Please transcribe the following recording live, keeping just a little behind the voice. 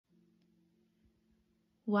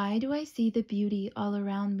Why do I see the beauty all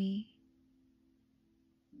around me?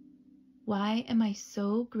 Why am I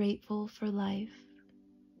so grateful for life?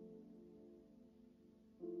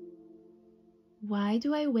 Why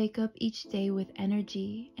do I wake up each day with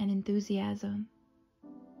energy and enthusiasm?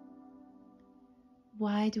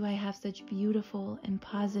 Why do I have such beautiful and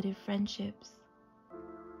positive friendships?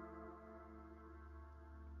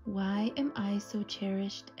 Why am I so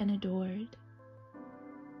cherished and adored?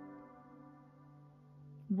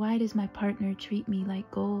 Why does my partner treat me like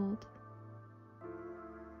gold?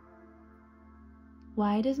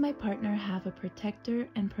 Why does my partner have a protector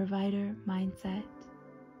and provider mindset?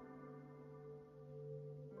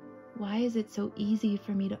 Why is it so easy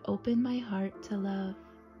for me to open my heart to love?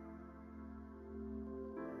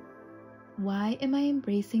 Why am I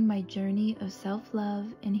embracing my journey of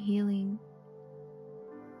self-love and healing?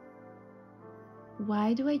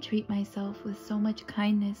 Why do I treat myself with so much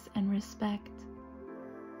kindness and respect?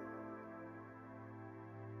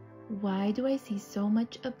 Why do I see so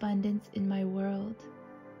much abundance in my world?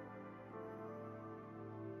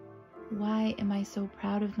 Why am I so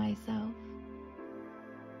proud of myself?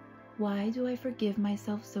 Why do I forgive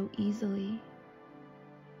myself so easily?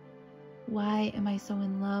 Why am I so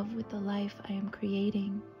in love with the life I am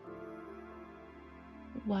creating?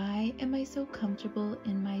 Why am I so comfortable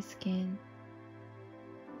in my skin?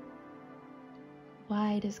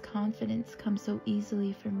 Why does confidence come so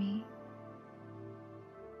easily for me?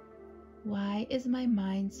 Why is my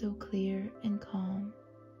mind so clear and calm?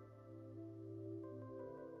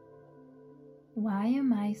 Why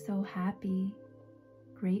am I so happy,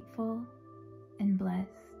 grateful, and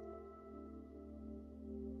blessed?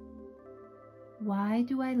 Why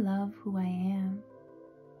do I love who I am?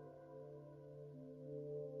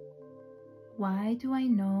 Why do I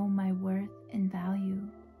know my worth and value?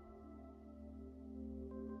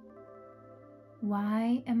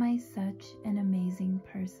 Why am I such an amazing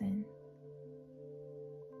person?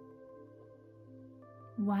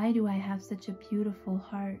 Why do I have such a beautiful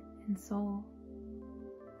heart and soul?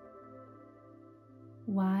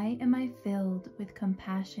 Why am I filled with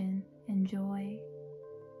compassion and joy?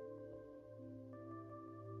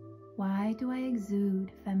 Why do I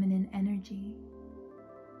exude feminine energy?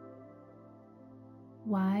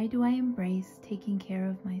 Why do I embrace taking care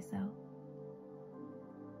of myself?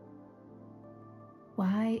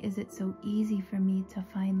 Why is it so easy for me to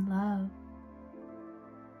find love?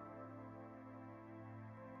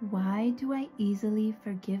 Why do I easily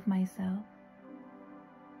forgive myself?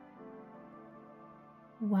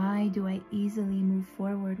 Why do I easily move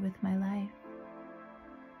forward with my life?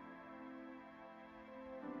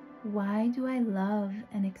 Why do I love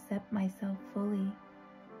and accept myself fully?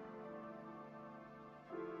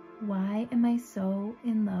 Why am I so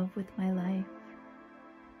in love with my life?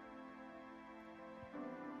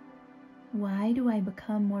 Why do I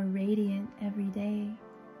become more radiant every day?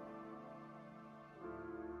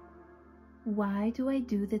 Why do I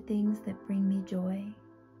do the things that bring me joy?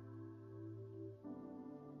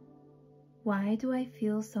 Why do I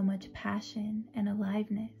feel so much passion and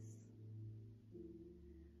aliveness?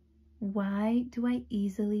 Why do I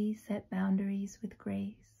easily set boundaries with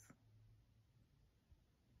grace?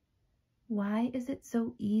 Why is it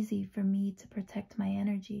so easy for me to protect my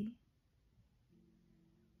energy?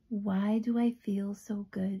 Why do I feel so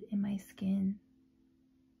good in my skin?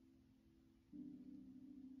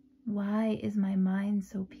 Why is my mind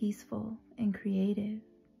so peaceful and creative?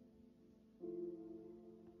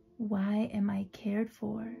 Why am I cared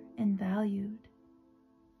for and valued?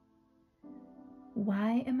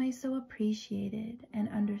 Why am I so appreciated and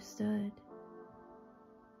understood?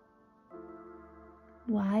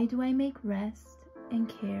 Why do I make rest and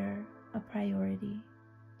care a priority?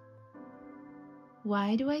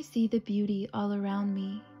 Why do I see the beauty all around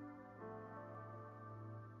me?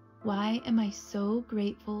 Why am I so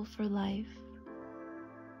grateful for life?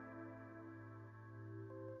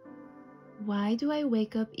 Why do I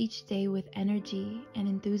wake up each day with energy and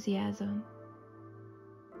enthusiasm?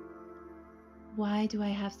 Why do I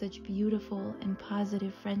have such beautiful and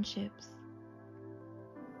positive friendships?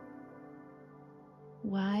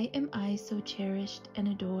 Why am I so cherished and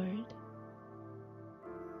adored?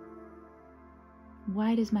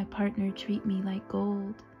 Why does my partner treat me like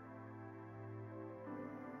gold?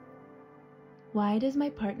 Why does my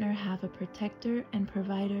partner have a protector and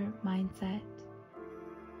provider mindset?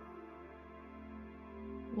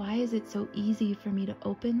 Why is it so easy for me to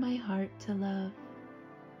open my heart to love?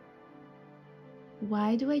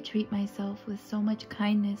 Why do I treat myself with so much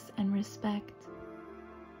kindness and respect?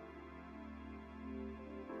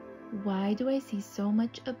 Why do I see so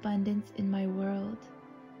much abundance in my world?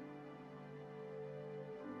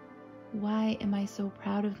 Why am I so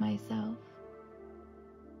proud of myself?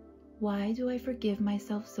 Why do I forgive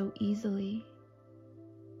myself so easily?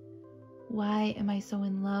 Why am I so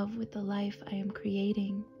in love with the life I am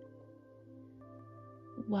creating?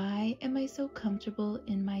 Why am I so comfortable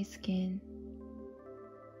in my skin?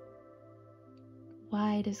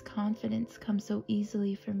 Why does confidence come so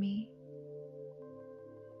easily for me?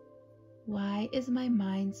 Why is my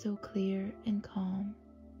mind so clear and calm?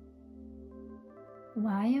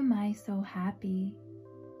 Why am I so happy,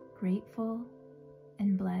 grateful,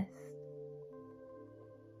 and blessed?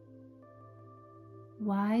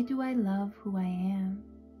 Why do I love who I am?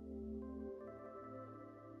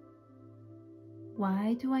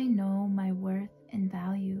 Why do I know my worth and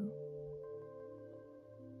value?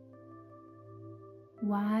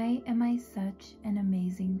 Why am I such an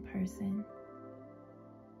amazing person?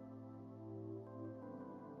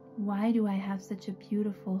 Why do I have such a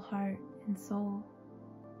beautiful heart and soul?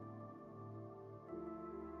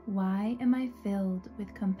 Why am I filled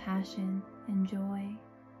with compassion and joy?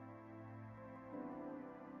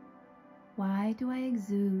 Why do I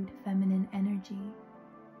exude feminine energy?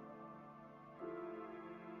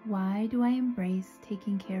 Why do I embrace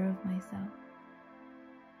taking care of myself?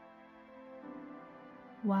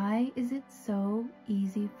 Why is it so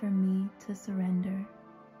easy for me to surrender?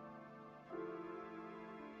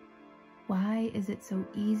 Why is it so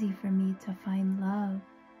easy for me to find love?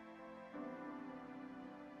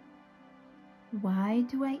 Why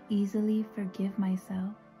do I easily forgive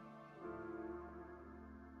myself?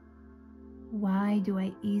 Why do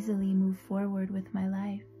I easily move forward with my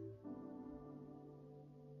life?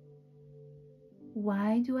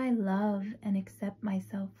 Why do I love and accept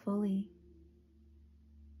myself fully?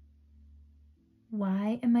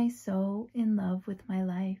 Why am I so in love with my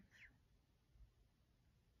life?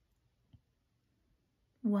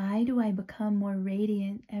 Why do I become more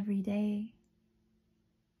radiant every day?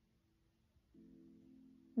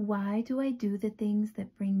 Why do I do the things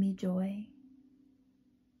that bring me joy?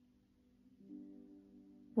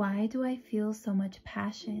 Why do I feel so much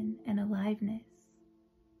passion and aliveness?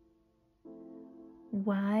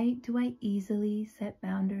 Why do I easily set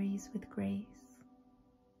boundaries with grace?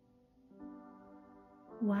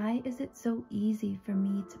 Why is it so easy for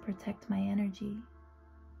me to protect my energy?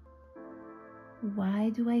 Why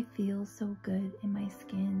do I feel so good in my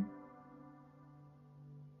skin?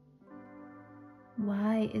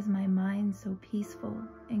 Why is my mind so peaceful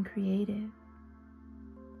and creative?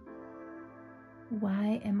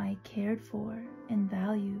 Why am I cared for and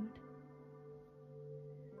valued?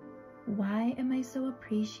 Why am I so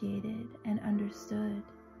appreciated and understood?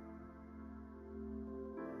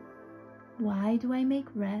 Why do I make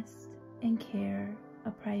rest and care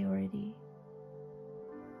a priority?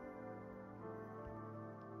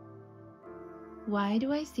 Why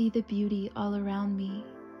do I see the beauty all around me?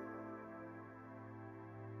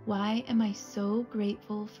 Why am I so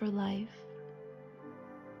grateful for life?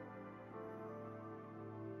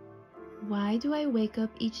 Why do I wake up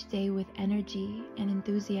each day with energy and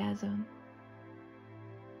enthusiasm?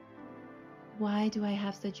 Why do I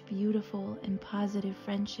have such beautiful and positive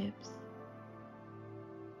friendships?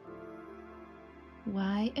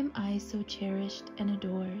 Why am I so cherished and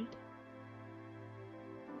adored?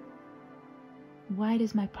 Why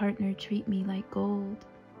does my partner treat me like gold?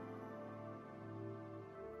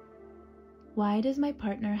 Why does my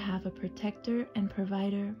partner have a protector and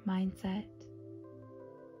provider mindset?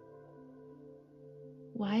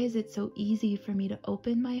 Why is it so easy for me to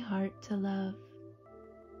open my heart to love?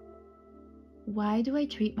 Why do I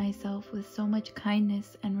treat myself with so much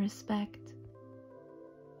kindness and respect?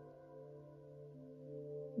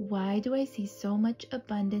 Why do I see so much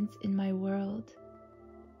abundance in my world?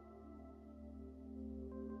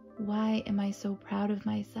 Why am I so proud of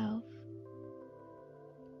myself?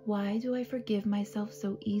 Why do I forgive myself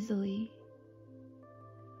so easily?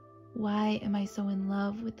 Why am I so in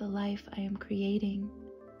love with the life I am creating?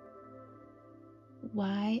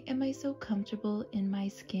 Why am I so comfortable in my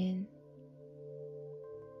skin?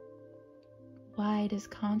 Why does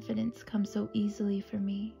confidence come so easily for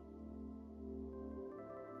me?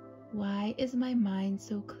 Why is my mind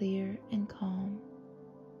so clear and calm?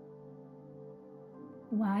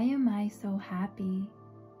 Why am I so happy,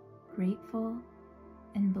 grateful,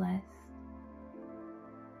 and blessed?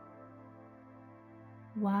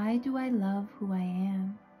 Why do I love who I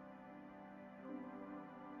am?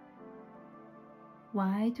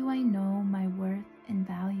 Why do I know my worth and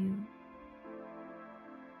value?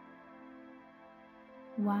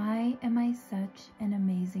 Why am I such an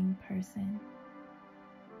amazing person?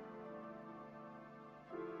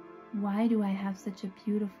 Why do I have such a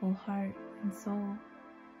beautiful heart and soul?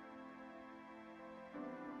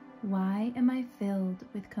 Why am I filled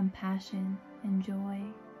with compassion and joy?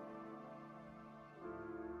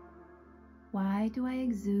 Why do I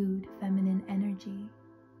exude feminine energy?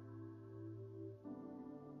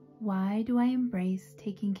 Why do I embrace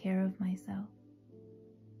taking care of myself?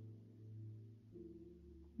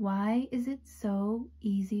 Why is it so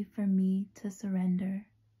easy for me to surrender?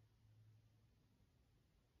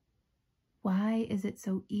 Why is it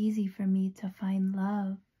so easy for me to find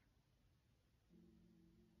love?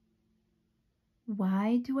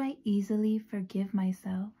 Why do I easily forgive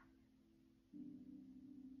myself?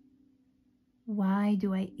 Why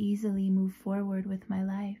do I easily move forward with my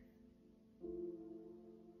life?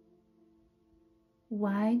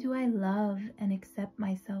 Why do I love and accept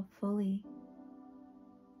myself fully?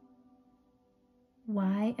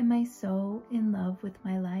 Why am I so in love with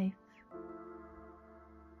my life?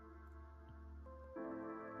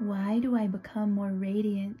 Why do I become more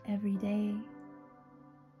radiant every day?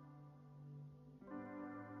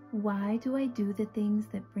 Why do I do the things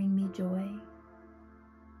that bring me joy?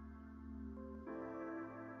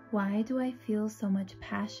 Why do I feel so much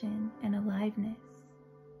passion and aliveness?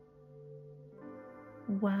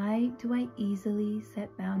 Why do I easily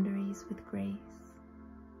set boundaries with grace?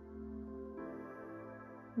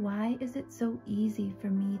 Why is it so easy for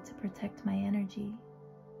me to protect my energy?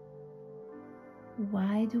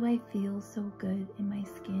 Why do I feel so good in my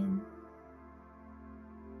skin?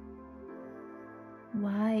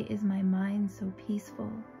 Why is my mind so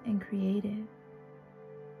peaceful and creative?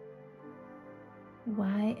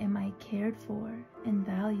 Why am I cared for and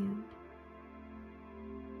valued?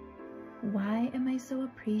 Why am I so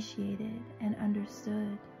appreciated and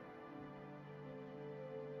understood?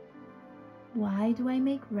 Why do I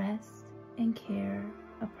make rest and care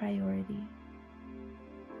a priority?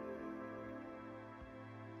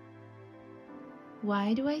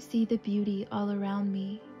 Why do I see the beauty all around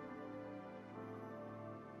me?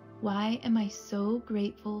 Why am I so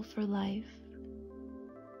grateful for life?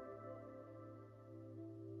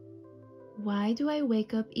 Why do I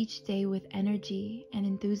wake up each day with energy and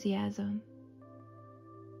enthusiasm?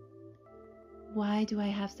 Why do I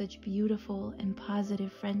have such beautiful and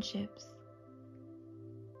positive friendships?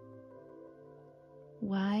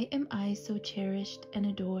 Why am I so cherished and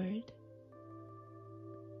adored?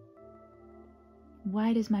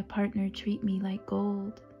 Why does my partner treat me like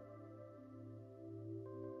gold?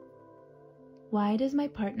 Why does my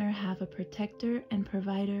partner have a protector and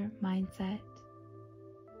provider mindset?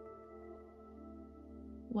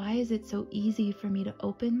 Why is it so easy for me to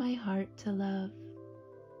open my heart to love?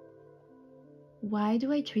 Why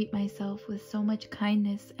do I treat myself with so much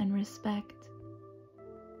kindness and respect?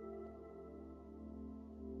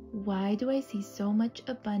 Why do I see so much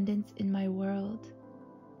abundance in my world?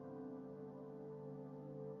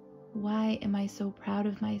 Why am I so proud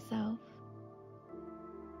of myself?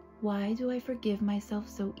 Why do I forgive myself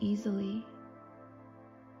so easily?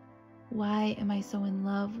 Why am I so in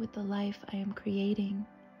love with the life I am creating?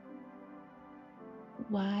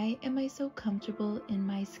 Why am I so comfortable in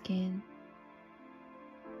my skin?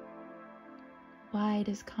 Why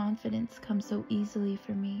does confidence come so easily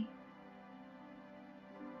for me?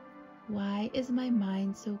 Why is my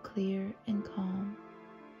mind so clear and calm?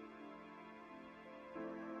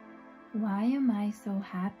 Why am I so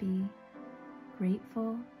happy,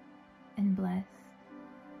 grateful, and blessed?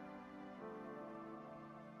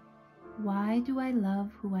 Why do I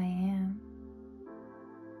love who I am?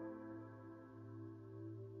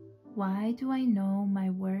 Why do I know my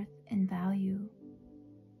worth and value?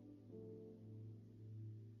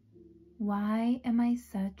 Why am I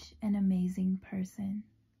such an amazing person?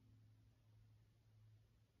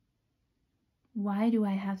 Why do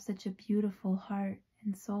I have such a beautiful heart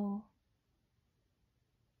and soul?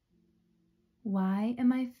 Why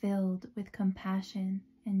am I filled with compassion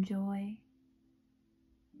and joy?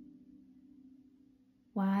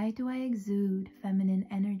 Why do I exude feminine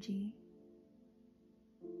energy?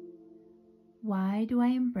 Why do I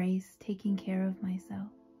embrace taking care of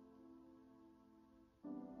myself?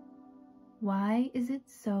 Why is it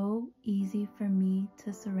so easy for me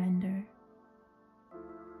to surrender?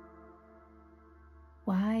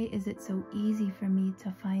 Why is it so easy for me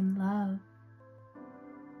to find love?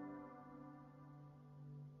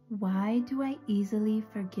 Why do I easily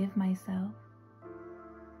forgive myself?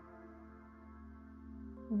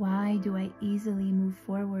 Why do I easily move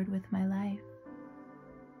forward with my life?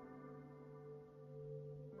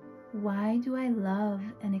 Why do I love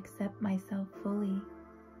and accept myself fully?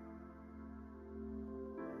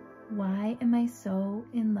 Why am I so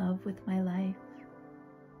in love with my life?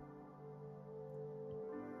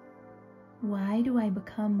 Why do I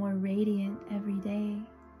become more radiant every day?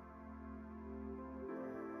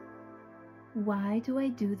 Why do I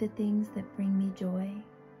do the things that bring me joy?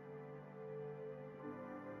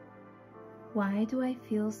 Why do I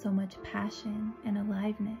feel so much passion and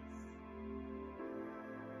aliveness?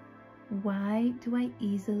 Why do I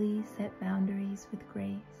easily set boundaries with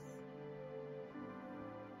grace?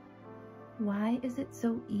 Why is it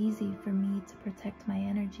so easy for me to protect my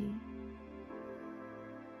energy?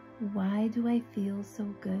 Why do I feel so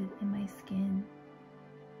good in my skin?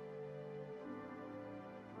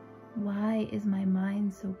 Why is my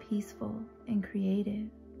mind so peaceful and creative?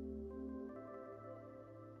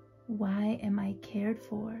 Why am I cared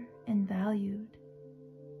for and valued?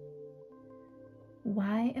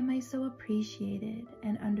 Why am I so appreciated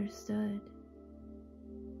and understood?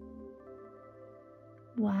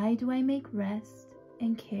 Why do I make rest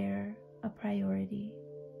and care a priority?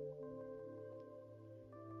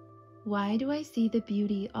 Why do I see the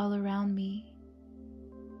beauty all around me?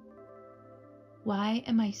 Why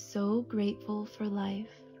am I so grateful for life?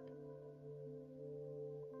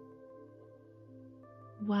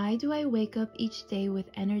 Why do I wake up each day with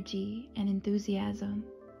energy and enthusiasm?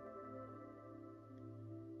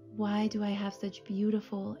 Why do I have such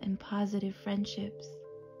beautiful and positive friendships?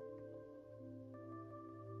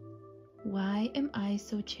 Why am I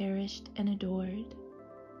so cherished and adored?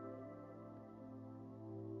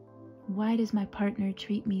 Why does my partner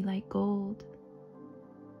treat me like gold?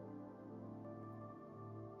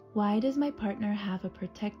 Why does my partner have a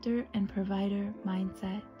protector and provider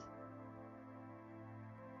mindset?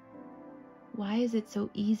 Why is it so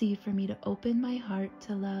easy for me to open my heart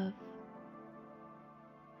to love?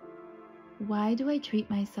 Why do I treat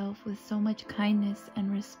myself with so much kindness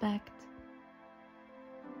and respect?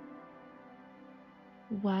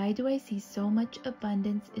 Why do I see so much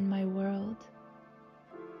abundance in my world?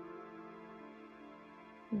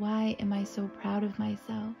 Why am I so proud of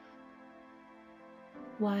myself?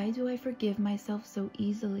 Why do I forgive myself so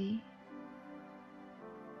easily?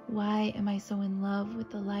 Why am I so in love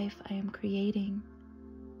with the life I am creating?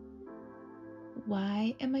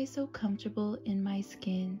 Why am I so comfortable in my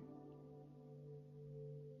skin?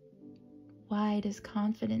 Why does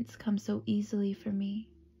confidence come so easily for me?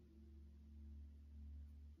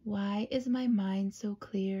 Why is my mind so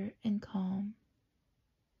clear and calm?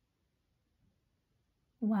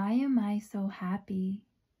 Why am I so happy,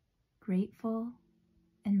 grateful,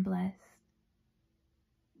 and blessed?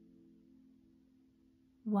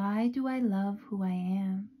 Why do I love who I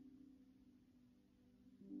am?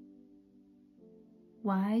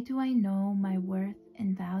 Why do I know my worth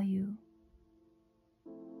and value?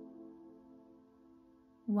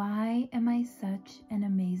 Why am I such an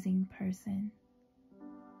amazing person?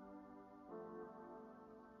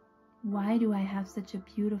 Why do I have such a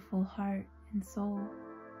beautiful heart and soul?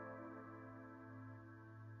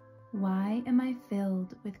 Why am I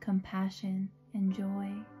filled with compassion and joy?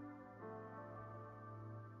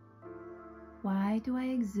 Why do I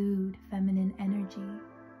exude feminine energy?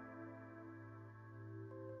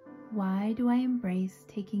 Why do I embrace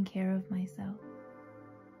taking care of myself?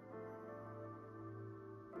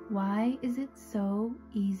 Why is it so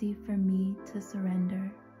easy for me to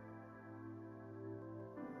surrender?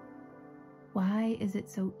 Why is it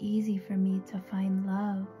so easy for me to find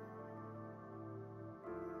love?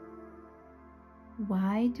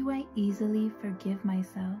 Why do I easily forgive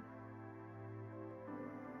myself?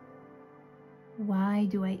 Why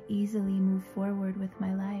do I easily move forward with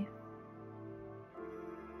my life?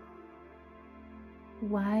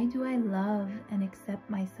 Why do I love and accept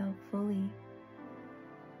myself fully?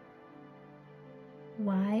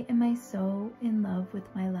 Why am I so in love with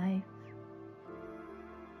my life?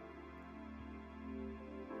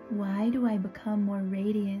 Why do I become more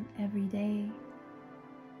radiant every day?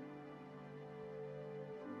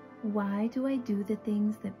 Why do I do the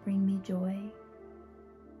things that bring me joy?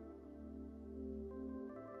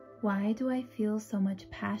 Why do I feel so much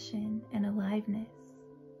passion and aliveness?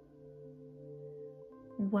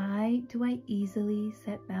 Why do I easily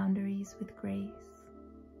set boundaries with grace?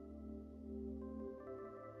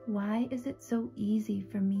 Why is it so easy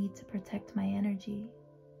for me to protect my energy?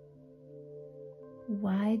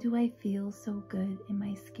 Why do I feel so good in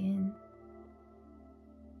my skin?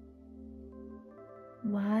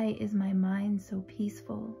 Why is my mind so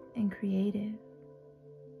peaceful and creative?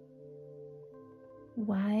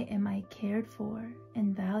 Why am I cared for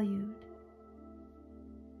and valued?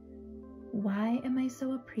 Why am I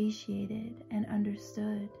so appreciated and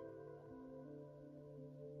understood?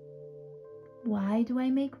 Why do I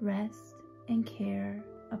make rest and care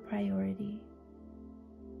a priority?